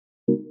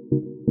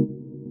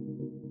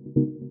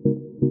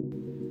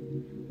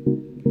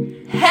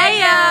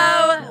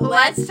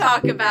Let's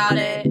talk about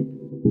it.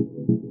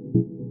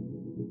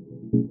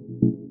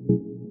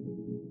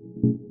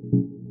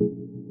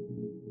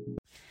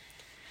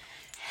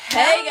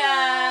 Hey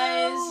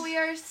guys! We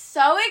are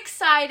so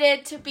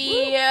excited to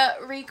be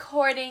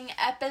recording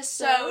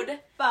episode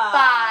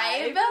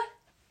 5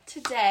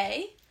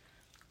 today.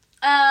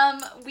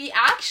 We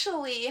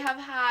actually have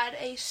had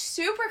a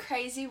super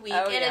crazy week.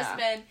 It has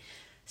been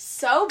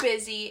so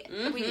busy.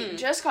 We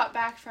just got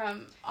back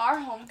from our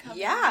homecoming.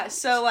 Yeah,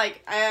 so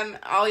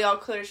all y'all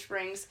Clear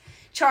Springs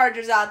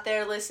Chargers out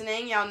there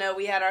listening, y'all know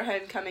we had our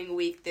homecoming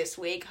week this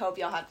week. Hope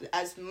y'all had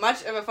as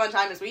much of a fun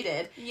time as we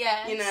did.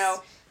 Yes. You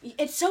know,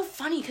 it's so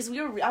funny because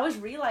I was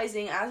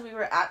realizing as we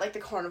were at the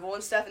carnival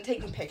and stuff and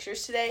taking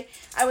pictures today,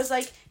 I was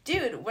like,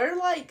 dude, we're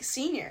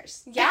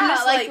seniors. Yeah,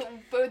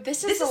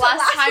 this is the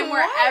last time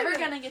we're ever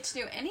gonna get to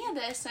do any of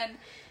this, and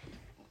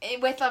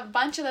with a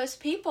bunch of those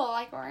people,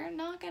 we're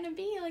not gonna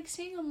be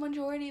seeing a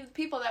majority of the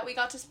people that we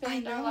got to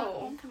spend our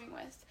homecoming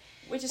with.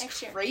 Which is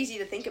crazy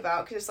to think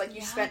about, because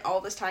you spent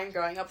all this time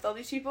growing up with all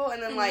these people,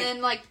 and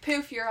then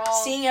poof, you're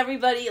all seeing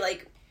everybody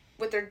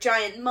with their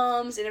giant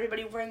mums and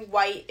everybody wearing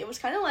white. It was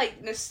kind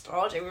of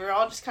nostalgic. We were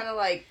all just kind of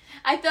I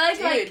feel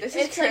dude, this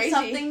is it's crazy.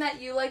 Something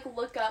that you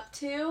look up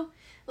to.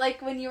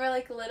 When you were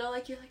little,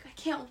 you're I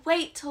can't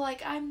wait till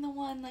I'm the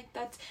one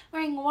that's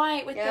wearing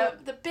white with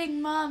the big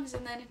mums,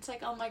 and then it's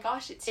oh my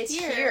gosh, it's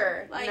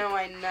here. No,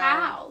 I know.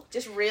 How?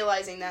 Just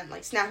realizing that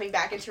and snapping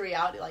back into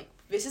reality,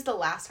 this is the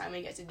last time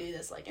we get to do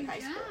this in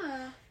high school.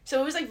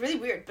 So it was really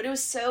weird, but it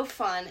was so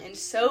fun, and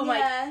so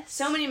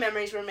so many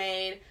memories were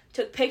made.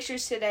 Took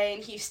pictures today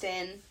in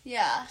Houston.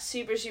 Yeah.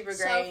 Super, super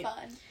great. So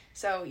fun.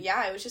 So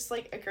yeah, it was just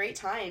a great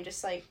time,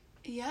 just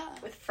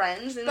with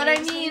friends. And but I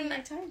mean,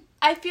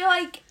 I feel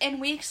in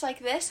weeks like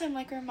this, I'm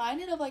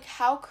reminded of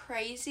how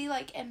crazy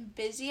and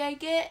busy I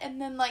get,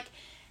 and then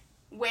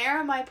where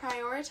am I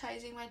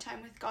prioritizing my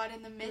time with God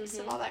in the midst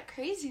of all that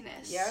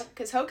craziness? Yeah,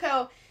 because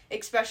HoCo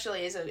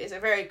especially is a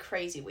very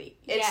crazy week.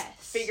 It's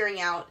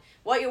figuring out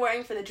what you're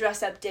wearing for the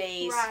dress up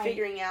days,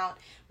 figuring out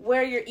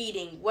where you're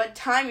eating, what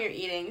time you're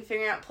eating,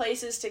 figuring out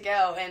places to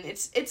go, and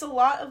it's a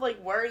lot of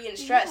worry and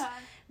stress. Yeah.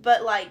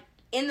 But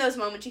in those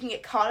moments you can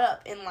get caught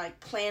up in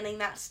planning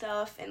that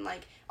stuff, and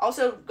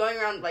also going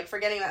around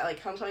forgetting that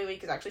homecoming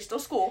week is actually still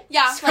school.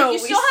 Yeah, so you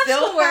still have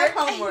schoolwork.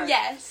 Homework.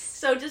 Yes.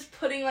 So just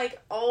putting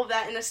all of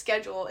that in a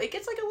schedule, it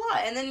gets a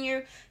lot, and then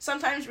you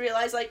sometimes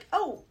realize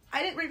oh,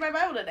 I didn't read my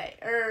Bible today,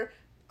 or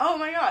oh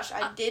my gosh,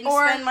 I didn't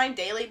spend my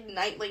daily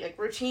nightly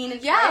routine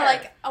and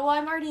prayer.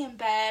 I'm already in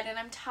bed and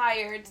I'm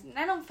tired and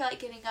I don't feel like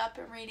getting up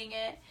and reading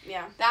it.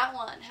 Yeah. That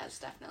one has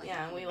definitely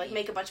and we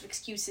make a bunch of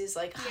excuses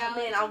oh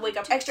man, I'll wake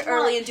up extra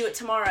early and do it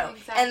tomorrow.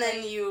 Exactly. And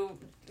then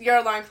your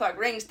alarm clock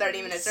rings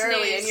 30 minutes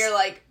early and you're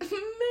man,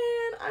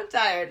 I'm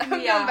tired. I'm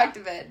going back to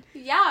bed.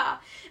 Yeah.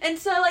 And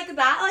so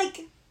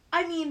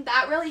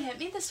that really hit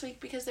me this week,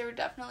 because there were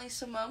definitely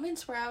some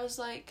moments where I was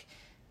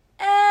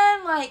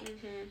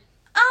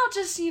I'll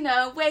just,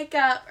 wake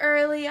up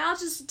early. I'll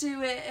just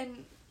do it,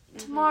 and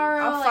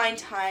tomorrow I'll find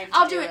time to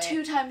I'll do it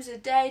 2 times a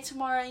day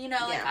tomorrow,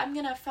 I'm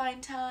gonna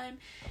find time,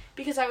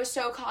 because I was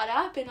so caught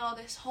up in all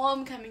this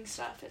homecoming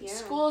stuff and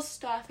school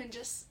stuff and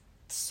just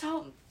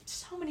so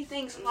many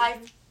things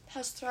life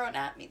has thrown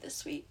at me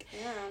this week.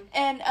 Yeah.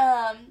 And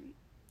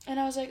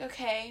I was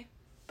okay,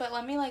 but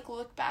let me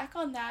look back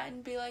on that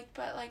and be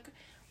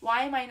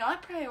why am I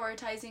not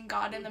prioritizing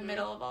God in the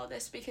middle of all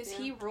this? Because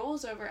He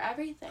rules over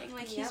everything.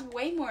 He's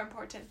way more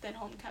important than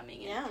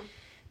homecoming.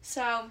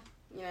 So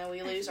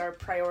we lose our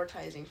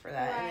prioritizing for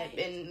that. Right.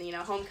 And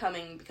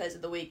homecoming, because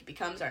of the week,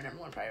 becomes our number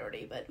one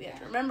priority. But we have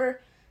to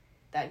remember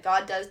that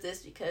God does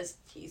this because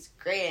He's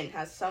great and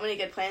has so many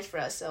good plans for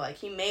us. So,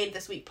 He made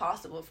this week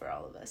possible for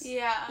all of us.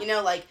 Yeah.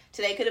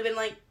 Today could have been,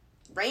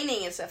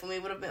 raining and stuff, and we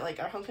would have been,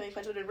 our homecoming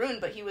plans would have been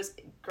ruined, but He was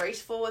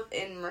graceful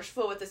and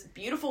merciful with this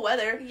beautiful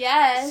weather.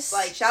 Yes.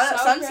 Shout out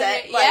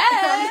sunset. Pretty.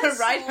 Yes. On the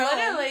ride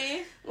home.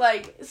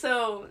 Literally.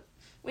 So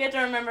we have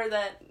to remember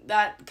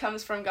that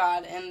comes from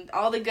God, and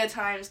all the good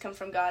times come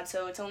from God,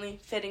 so it's only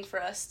fitting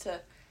for us to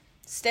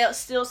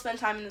still spend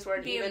time in His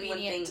Word, be even when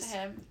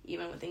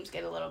things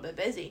get a little bit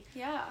busy.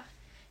 Yeah.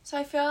 So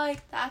I feel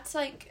that's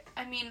I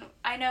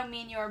know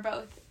me and you are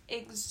both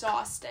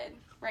exhausted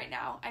right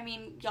now.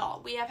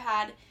 Y'all, we have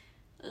had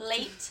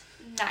late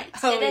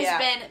nights. It has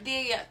been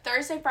the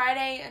Thursday,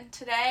 Friday, and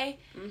today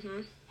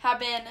have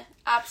been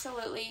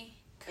absolutely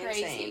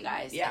crazy, insane. You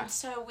guys. Yeah. And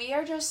so we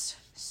are just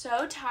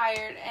so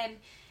tired, and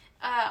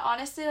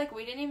honestly,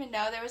 we didn't even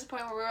know. There was a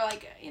point where we were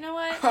you know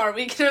what? Are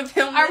we going to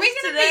film Are we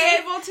this going to today?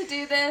 be able to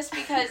do this?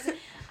 Because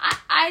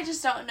I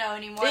just don't know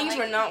anymore. Things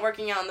were not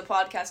working out in the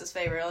podcast's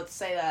favor, let's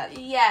say that.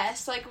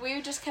 Yes,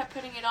 we just kept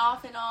putting it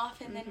off, and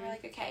then we're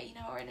okay,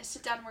 we're going to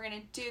sit down and we're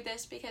going to do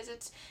this, because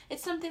it's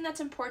something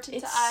that's important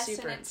to us. It's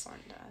super and it's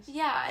important to us.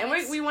 Yeah.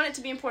 And we want it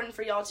to be important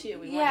for y'all, too.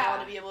 We want y'all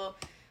to be able...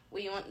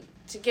 We want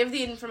to give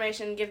the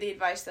information, give the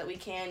advice that we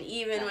can,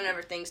 even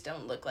whenever things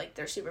don't look like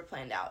they're super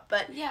planned out.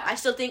 But I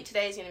still think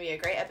today is going to be a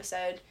great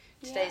episode.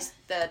 Today's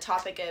the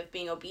topic of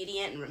being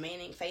obedient and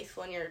remaining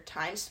faithful in your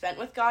time spent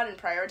with God and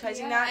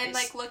prioritizing that. And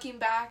looking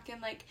back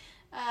and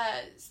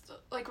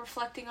like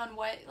reflecting on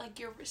what like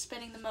you're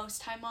spending the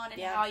most time on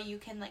and how you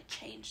can like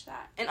change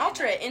that and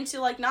alter it into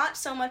like not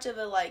so much of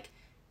a like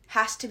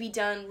has to be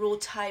done rule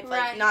type,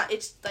 like not,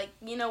 it's like,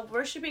 you know,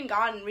 worshiping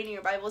God and reading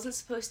your Bible isn't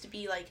supposed to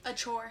be like a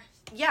chore.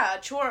 Yeah, a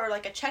chore or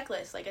like a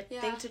checklist, like a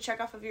thing to check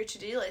off of your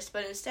to-do list,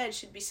 but instead it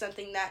should be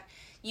something that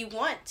you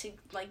want to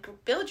like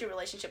build your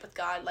relationship with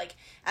God, like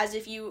as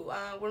if you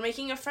were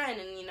making a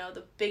friend, and you know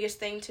the biggest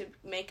thing to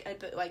make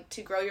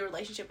to grow your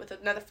relationship with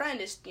another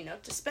friend is, you know,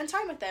 to spend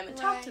time with them and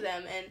talk to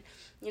them and,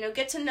 you know,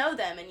 get to know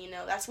them, and you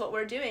know that's what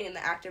we're doing in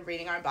the act of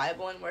reading our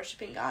Bible and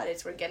worshiping God.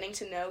 It's we're getting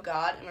to know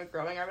God and we're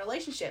growing our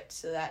relationship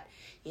so that,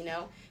 you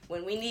know,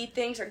 when we need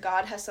things or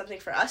God has something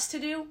for us to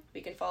do,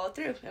 we can follow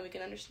through and we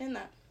can understand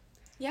that.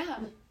 Yeah,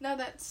 no,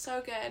 that's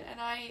so good, and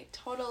I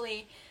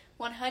totally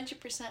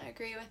 100%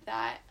 agree with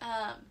that.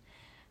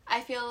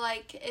 I feel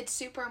like it's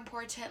super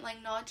important,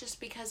 like, not just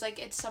because, like,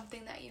 it's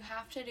something that you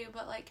have to do,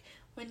 but, like,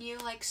 when you,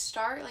 like,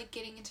 start, like,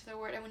 getting into the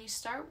Word, and when you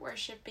start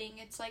worshiping,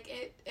 it's, like,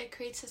 it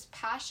creates this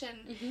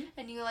passion,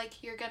 and you,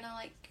 like, you're gonna,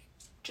 like,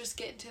 just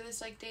get into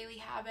this, like, daily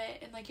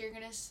habit, and, like, you're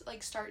gonna,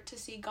 like, start to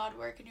see God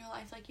work in your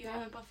life like you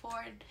haven't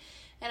before,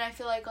 and I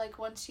feel like,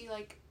 once you,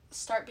 like,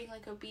 start being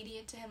like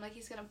obedient to him, like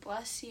he's gonna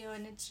bless you,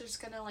 and it's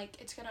just gonna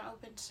like it's gonna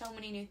open so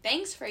many new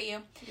things for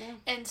you.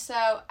 And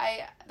so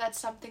that's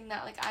something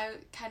that like I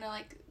kind of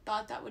like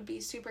thought that would be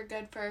super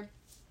good for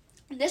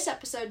this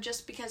episode,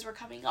 just because we're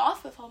coming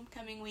off of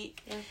homecoming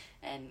week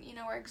and you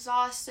know we're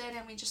exhausted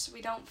and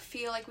we don't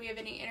feel like we have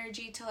any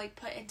energy to like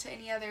put into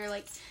any other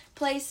like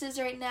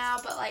places right now,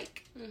 but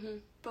like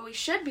but we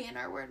should be in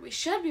our Word, we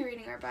should be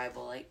reading our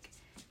Bible, like,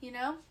 you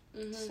know.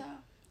 So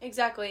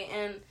exactly.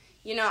 And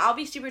you know, I'll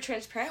be super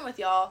transparent with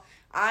y'all.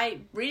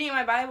 Reading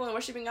my Bible and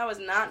worshiping God was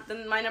not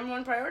my number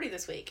one priority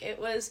this week.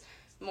 It was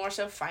more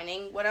so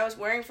finding what I was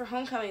wearing for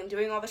homecoming and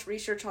doing all this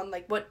research on,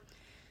 like, what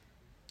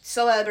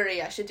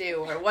celebrity I should do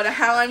or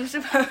how I'm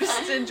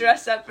supposed to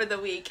dress up for the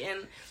week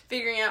and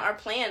figuring out our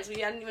plans.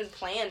 We hadn't even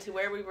planned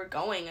where we were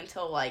going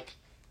until, like,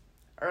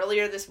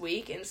 earlier this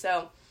week. And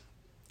so,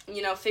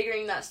 you know,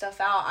 figuring that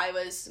stuff out, I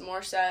was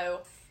more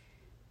so,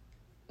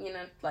 you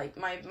know, like,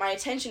 my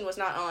attention was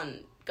not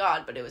on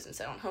God, but it was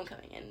instead on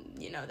homecoming, and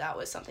you know that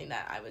was something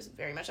that I was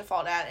very much a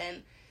fault at,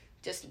 and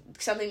just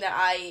something that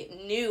I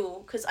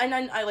knew, because I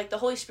like the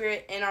Holy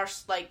Spirit in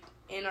us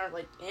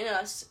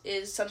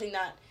is something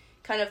that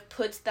kind of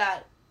puts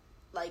that,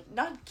 like,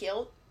 not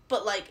guilt,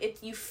 but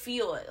like you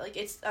feel it, like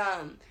it's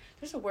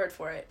there's a word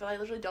for it, but I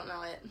literally don't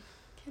know it.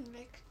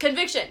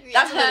 Conviction.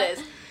 That's what it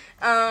is.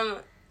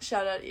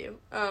 Shout out to you.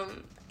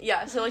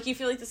 Yeah, so, like, you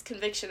feel, like, this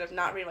conviction of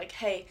not reading, like,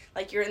 hey,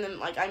 like, you're in the,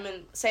 like,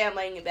 say I'm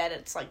laying in bed,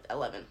 it's, like,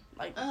 11,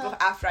 like,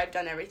 after I've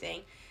done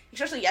everything,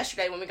 especially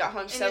yesterday when we got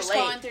home so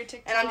late,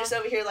 and I'm just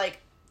over here,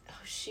 like, oh,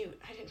 shoot,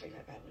 I didn't bring my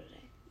Bible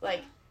today,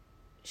 like,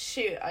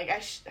 shoot, like, I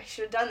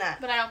should have done that,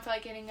 but I don't feel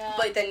like getting up,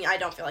 but then I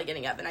don't feel like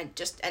getting up, and I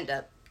just end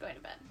up going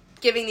to bed,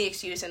 giving the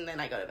excuse, and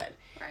then I go to bed,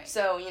 right,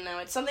 so, you know,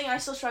 it's something I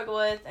still struggle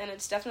with, and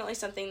it's definitely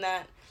something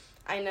that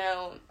I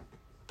know,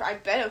 I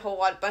bet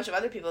a bunch of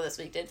other people this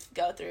week did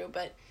go through,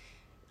 but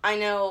I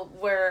know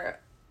where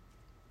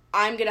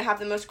I'm going to have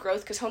the most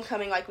growth, because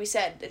homecoming, like we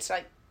said, it's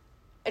like,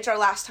 it's our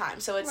last time,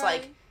 so it's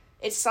like,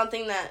 it's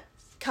something that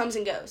comes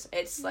and goes.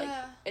 It's like,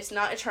 it's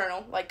not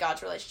eternal, like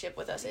God's relationship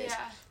with us is.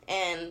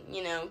 And,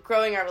 you know,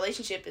 growing our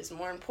relationship is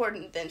more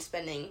important than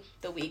spending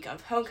the week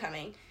of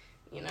homecoming.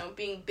 You know,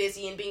 being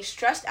busy and being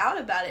stressed out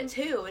about it,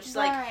 too. It's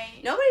like,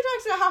 nobody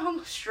talks about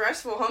how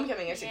stressful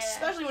homecoming is,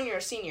 especially when you're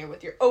a senior,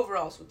 with your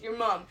overalls, with your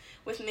mom,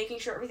 with making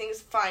sure everything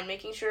is fine,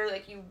 making sure,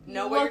 like, you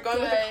know where you're going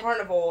with the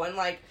carnival, and,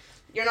 like,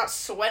 you're not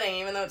sweating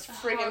even though it's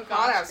freaking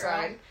hot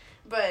outside. Girl.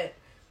 But,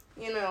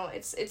 you know,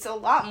 it's a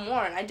lot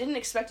more, and I didn't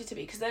expect it to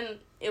be, because then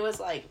it was,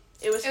 like,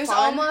 it was fun.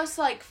 Almost,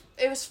 like,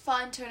 it was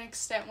fun to an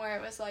extent where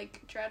it was,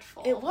 like,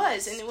 dreadful. It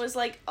was, and it was,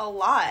 like, a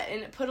lot,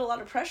 and it put a lot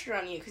of pressure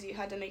on you, because you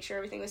had to make sure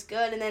everything was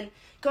good, and then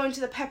going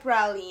to the pep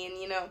rally, and,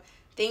 you know,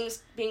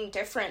 things being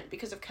different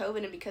because of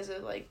COVID, and because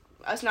of, like,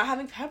 us not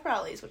having pep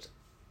rallies, which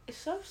is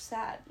so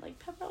sad. Like,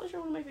 pep rallies are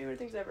one of my favorite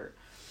things ever.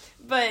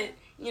 But,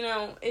 you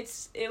know,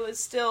 it was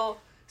still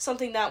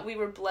something that we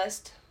were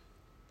blessed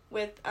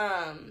with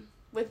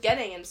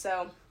getting, and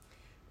so...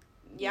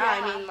 Yeah,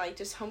 I mean, like,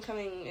 just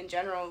homecoming in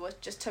general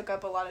just took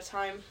up a lot of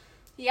time.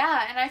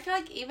 Yeah, and I feel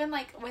like even,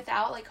 like,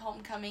 without, like,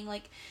 homecoming,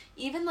 like,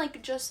 even,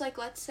 like, just, like,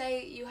 let's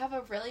say you have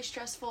a really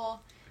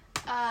stressful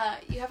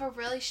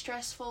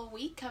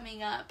week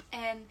coming up,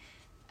 and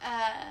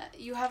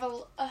you have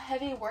a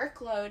heavy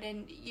workload,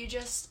 and you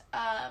just,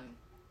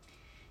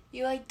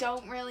 you, like,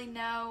 don't really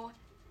know,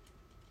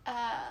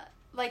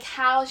 like,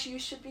 how you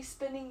should be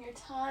spending your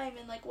time,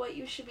 and, like, what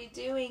you should be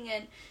doing,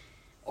 and...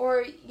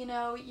 Or, you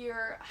know,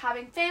 you're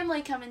having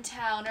family come in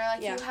town, or,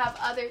 like, you have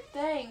other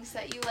things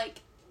that you, like,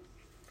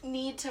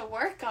 need to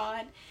work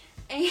on,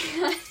 and...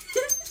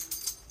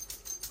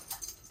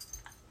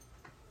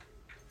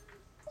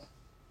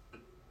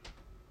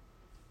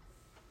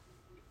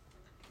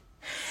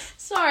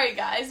 Sorry,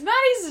 guys.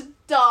 Maddie's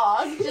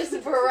dog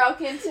just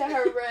broke into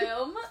her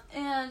room,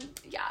 and,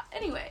 yeah,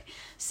 anyway.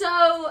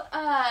 So,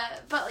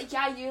 but like,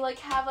 yeah, you like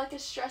have like a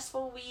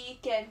stressful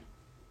week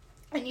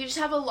and you just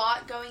have a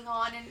lot going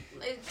on, and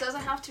it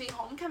doesn't have to be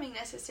homecoming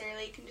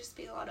necessarily. It can just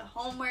be a lot of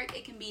homework.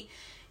 It can be,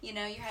 you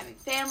know, you're having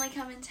family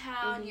come in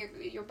town,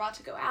 you're about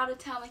to go out of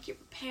town, like you're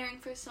preparing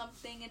for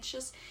something. It's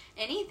just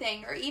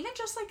anything, or even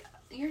just like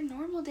your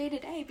normal day to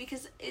day,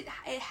 because it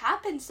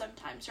happens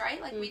sometimes,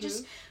 right? Like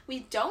we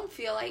don't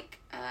feel like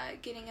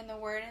getting in the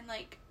Word, and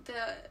like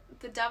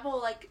the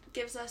devil like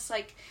gives us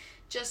like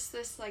just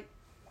this like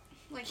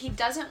he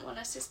doesn't want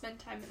us to spend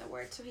time in the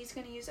Word, so he's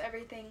going to use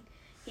everything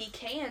he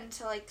can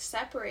to like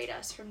separate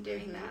us from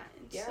doing that.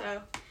 And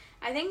so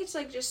I think it's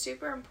like just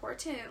super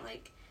important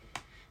like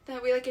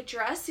that we like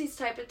address these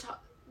type of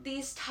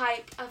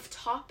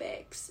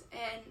topics.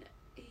 And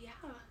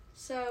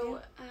so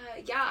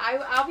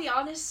I'll be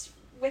honest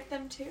with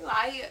them too.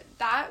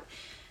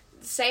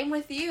 Same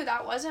with you,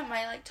 that wasn't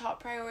my like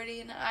top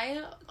priority, and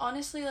I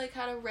honestly like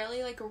had a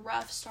really like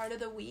rough start of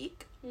the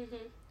week.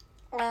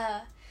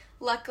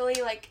 Luckily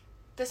like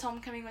this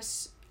homecoming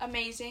was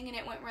amazing and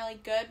it went really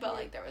good, but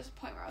like there was a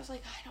point where I was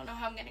like, I don't know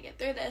how I'm gonna get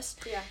through this.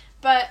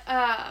 But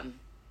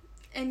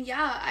and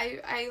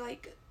I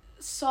like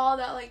saw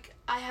that like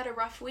I had a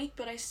rough week,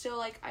 but I still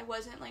like I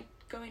wasn't like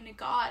going to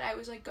God. I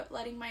was like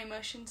letting my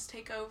emotions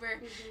take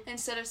over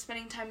instead of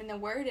spending time in the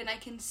Word. And I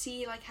can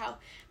see like how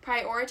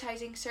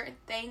prioritizing certain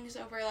things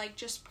over like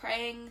just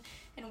praying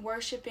and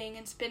worshiping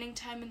and spending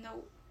time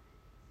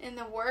in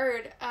the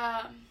Word,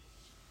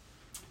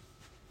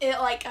 it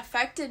like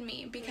affected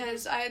me,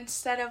 because I,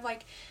 instead of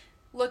like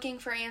looking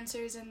for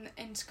answers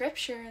in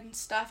scripture and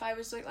stuff, I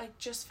was like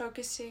just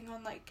focusing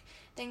on like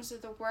things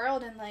of the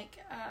world, and like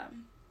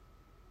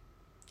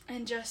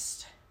and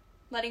just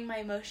letting my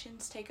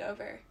emotions take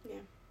over.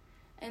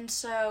 And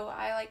so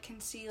I like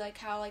can see like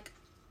how like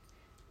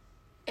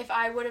if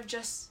I would have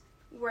just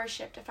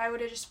worshipped, if I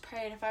would have just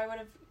prayed, if I would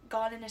have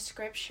gone into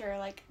scripture,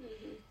 like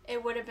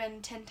it would have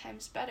been 10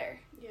 times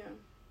better.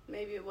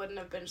 Maybe it wouldn't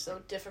have been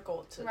so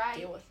difficult to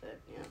deal with it.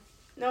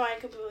 No, I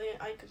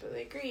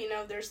completely agree. You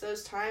know, there's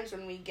those times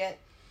when we get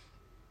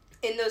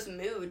in those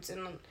moods,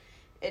 and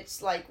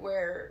it's like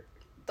where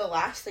the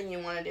last thing you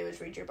want to do is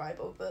read your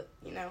Bible, but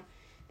you know,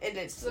 and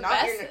it's not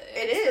best,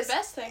 it is the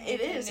best thing. It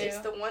is. It's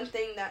the one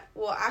thing that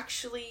will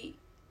actually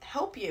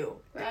help you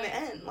in the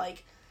end.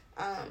 Like,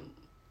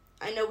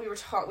 I know we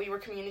were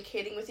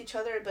communicating with each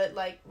other, but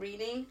like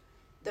reading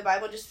the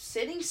Bible, just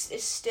sitting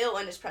is still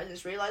in His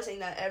presence, realizing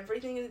that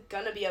everything is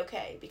gonna be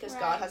okay, because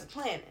God has a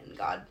plan, and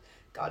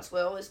God's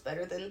will is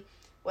better than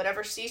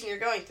whatever season you're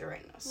going through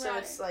right now. So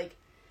it's like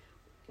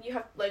you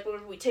have like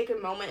when we take a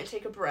moment and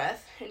take a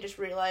breath and just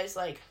realize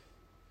like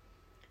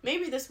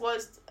maybe this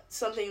was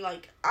something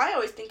like I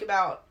always think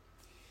about,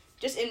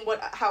 just in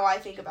how I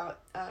think about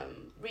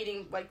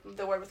reading like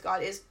the Word with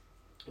God is,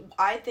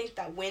 I think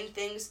that when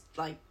things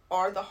like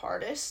are the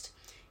hardest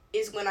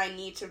is when I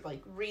need to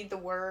like read the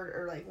Word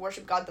or like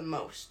worship God the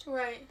most.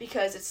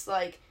 Because it's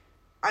like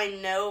I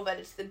know that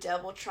it's the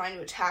devil trying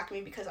to attack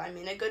me because I'm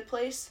in a good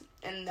place,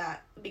 and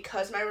that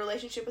because my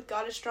relationship with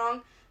God is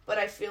strong. But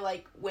I feel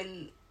like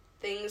when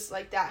things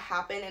like that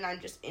happen and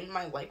I'm just in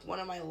my like one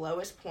of my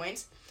lowest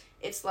points,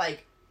 it's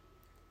like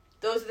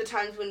those are the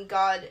times when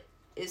God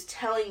is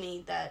telling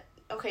me that,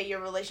 okay, your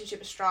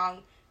relationship is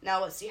strong.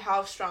 Now let's see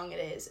how strong it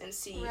is and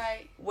see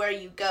where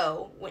you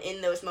go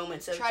in those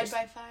moments of tried just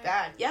by fire.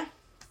 Bad. Yeah.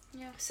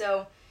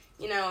 So,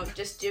 you know,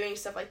 just doing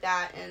stuff like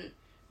that and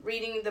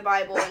reading the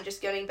Bible and just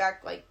getting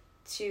back like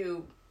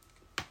to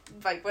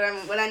like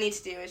what I need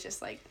to do is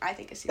just like I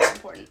think is super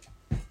important.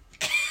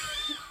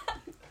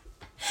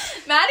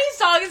 Maddie's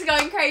dog is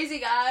going crazy,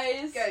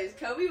 guys. Guys,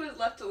 Kobe was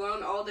left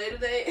alone all day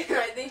today, and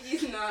I think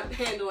he's not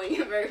handling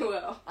it very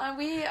well.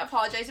 We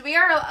apologize. We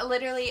are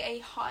literally a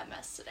hot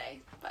mess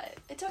today, but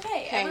it's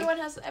okay.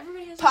 Everybody has.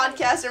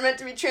 Podcasts are meant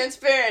to be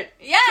transparent.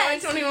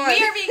 Yes, 2021.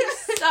 We are being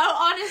so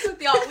honest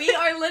with y'all. We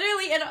are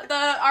literally in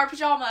our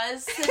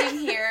pajamas, sitting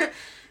here,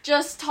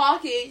 just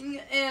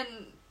talking, and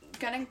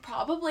gonna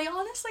probably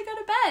honestly go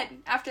to bed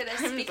after this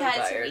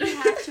because we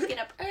have to get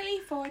up early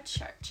for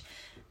church.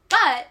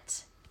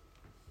 But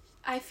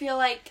I feel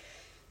like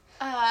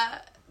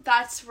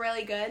that's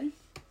really good.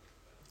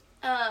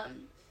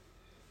 And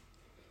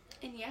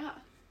yeah,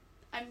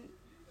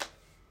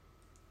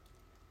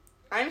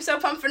 I'm so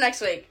pumped for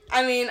next week.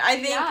 I mean, I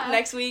think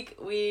next week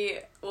we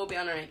will be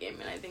on a night game,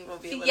 and I think we'll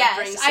be able to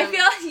bring some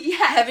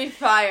heavy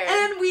fire.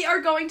 And we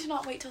are going to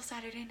not wait till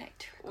Saturday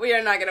night. We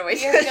are not going to wait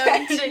till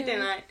Saturday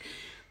night.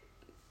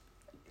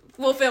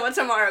 We'll film it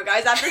tomorrow,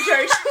 guys, after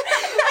church.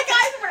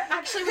 Guys,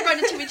 we're going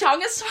to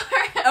Chimichangas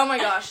tomorrow. Oh my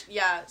gosh,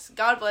 yes.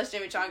 God bless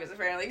Chimichangas,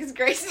 apparently, because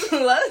Grace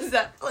loves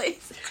that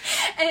place.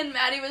 And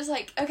Maddie was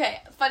like,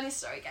 okay, funny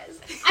story, guys.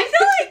 I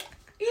feel like,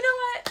 you know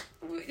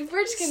what?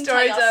 We're just going to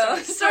tell y'all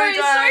story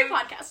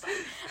podcast time.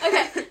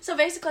 Okay, so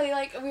basically,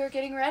 like, we were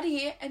getting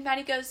ready, and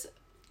Maddie goes,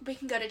 we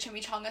can go to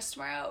Chimichangas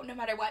tomorrow, no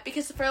matter what.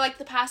 Because for, like,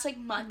 the past, like,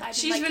 month,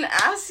 She's been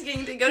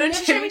asking to go to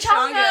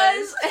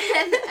Chimichangas.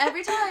 And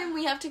every time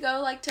we have to go,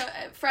 like, to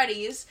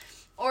Freddy's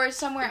or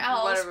somewhere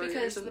else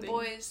because the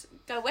boys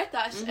go with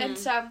us. Mm-hmm. And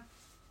so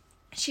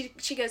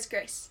she goes,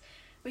 Grace,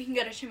 we can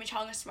go to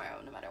Chimichangas tomorrow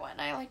no matter what.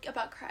 And I, like,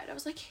 about cried. I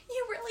was like,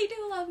 you really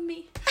do love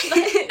me.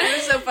 It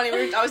was so funny.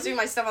 I was doing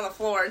my stuff on the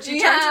floor, and she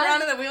turns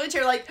around in the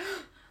wheelchair like,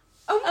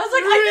 oh, I was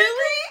like, really?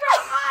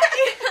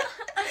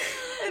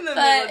 In the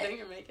middle of doing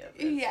her makeup.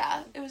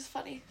 Yeah, it was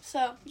funny.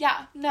 So,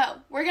 yeah, no.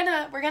 We're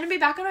gonna be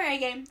back on our A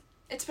game.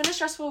 It's been a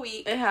stressful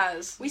week. It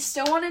has. We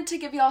still wanted to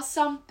give y'all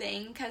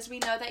something, because we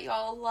know that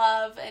y'all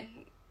love and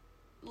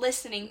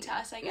listening to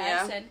us, I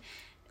guess, and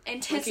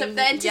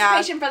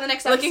anticipation for the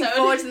next episode. Looking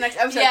forward to the next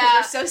episode because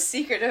we're so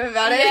secretive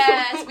about it.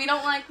 Yes, we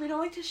don't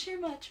like to share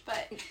much,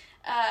 but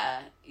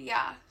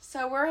yeah.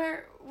 So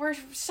we're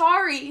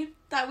sorry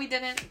that we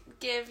didn't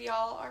give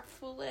y'all our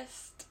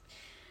fullest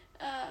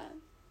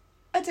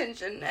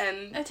attention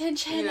and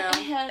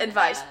and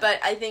advice, but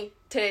I think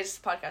today's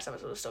podcast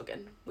episode was still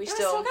good. It was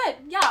still good.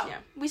 Yeah.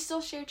 We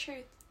still shared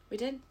truth. We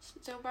did.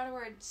 Still brought a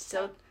word.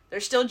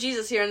 There's still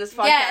Jesus here in this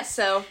podcast,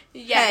 so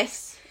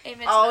yes. Hey,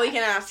 amen. All we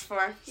can ask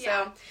for.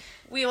 Yeah. So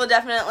we will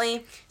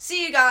definitely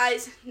see you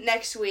guys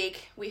next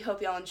week. We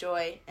hope y'all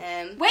enjoy.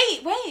 And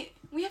wait,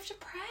 we have to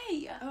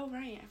pray. Oh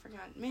right, I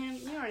forgot. Man,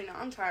 you already know.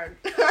 I'm tired.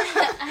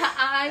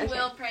 I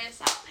will pray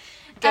us out.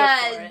 Go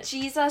for it.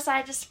 Jesus,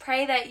 I just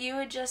pray that you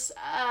would just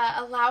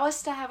allow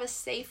us to have a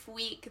safe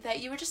week. That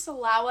you would just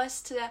allow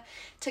us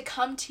to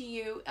come to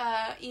you,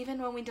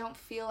 even when we don't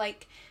feel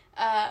like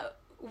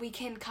we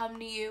can come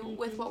to you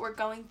with what we're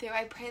going through.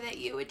 I pray that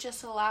you would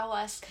just allow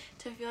us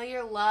to feel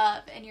your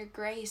love and your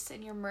grace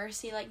and your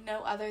mercy like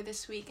no other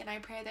this week. And I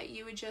pray that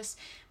you would just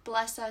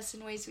bless us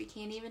in ways we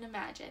can't even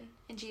imagine.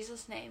 In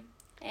Jesus' name,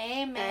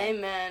 amen.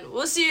 Amen.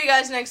 We'll see you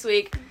guys next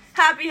week.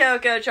 Happy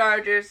Hoko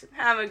Chargers.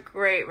 Have a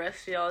great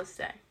rest of y'all's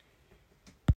day.